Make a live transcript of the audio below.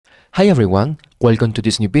Hi everyone, welcome to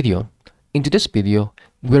this new video. In today's video,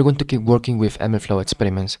 we're going to keep working with MLflow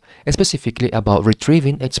experiments, specifically about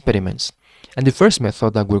retrieving experiments. And the first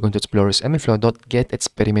method that we're going to explore is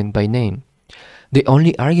MLflow.getExperimentByName. The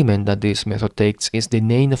only argument that this method takes is the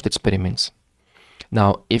name of the experiments.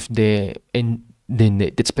 Now, if the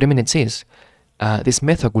experiment exists, this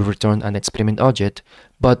method will return an experiment object,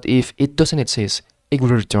 but if it doesn't exist, it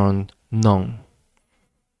will return none.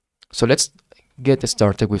 So let's get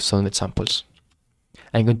started with some examples.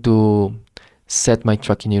 I'm going to set my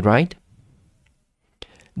tracking right.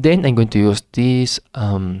 Then I'm going to use this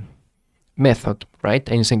method, right?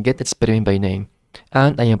 I'm using getExperimentByName,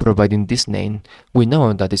 and I am providing this name. We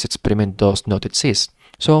know that this experiment does not exist,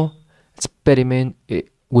 so experiment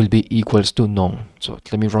will be equals to none. So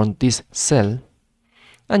let me run this cell,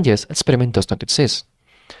 and yes, experiment does not exist.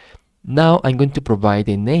 Now I'm going to provide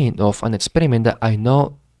the name of an experiment that I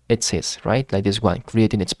know exists, right? Like this one,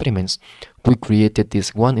 creating experiments. We created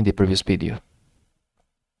this one in the previous video.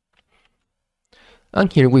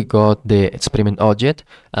 And here we got the experiment object,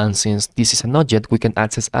 and since this is an object, we can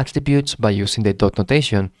access attributes by using the dot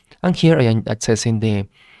notation. And here I am accessing the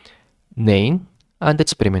name and the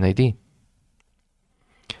experiment ID.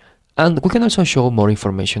 And we can also show more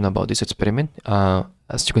information about this experiment.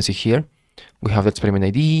 As you can see here, we have the experiment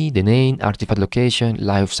ID, the name, artifact location,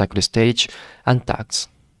 life cycle stage, and tags.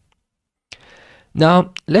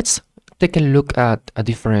 Now let's take a look at a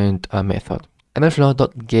different method,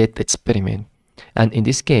 MLflow.getExperiment, and in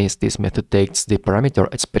this case this method takes the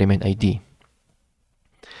parameter experiment ID.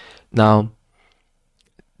 Now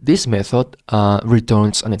this method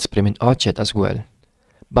returns an experiment object as well,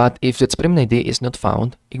 but if the experiment ID is not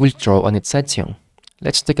found, it will throw an exception.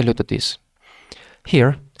 Let's take a look at this.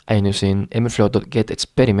 Here I am using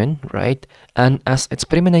MLflow.getExperiment, right? And as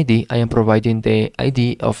experiment ID, I am providing the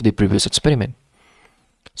ID of the previous experiment.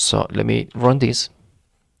 So let me run this.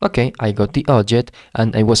 Okay, I got the object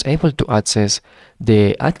and I was able to access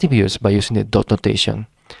the attributes by using the dot notation,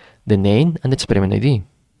 the name and experiment ID.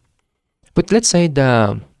 But let's say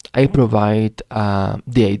that I provide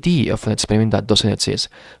the ID of an experiment that doesn't exist.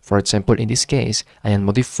 For example, in this case, I am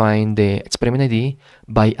modifying the experiment ID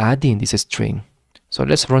by adding this string. So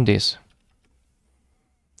let's run this.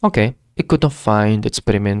 Okay, it could not find the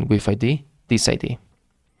experiment with ID, this ID.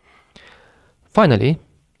 Finally,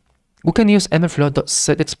 we can use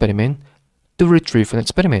MLflow.setExperiment to retrieve an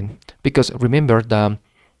experiment, because remember that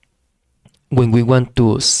when we want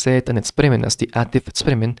to set an experiment as the active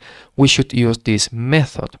experiment, we should use this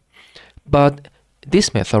method. But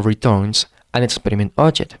this method returns an experiment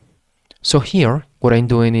object. So here, what I'm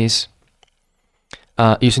doing is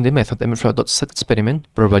using the method MLflow.setExperiment,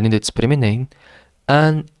 providing the experiment name,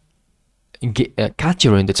 and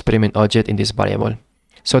capturing the experiment object in this variable,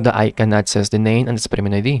 so that I can access the name and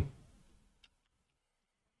experiment ID.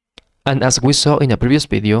 And as we saw in a previous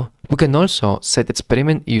video, we can also set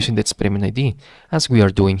experiment using the experiment ID, as we are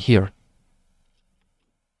doing here.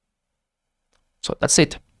 So that's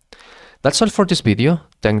it. That's all for this video.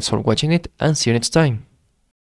 Thanks for watching it, and see you next time.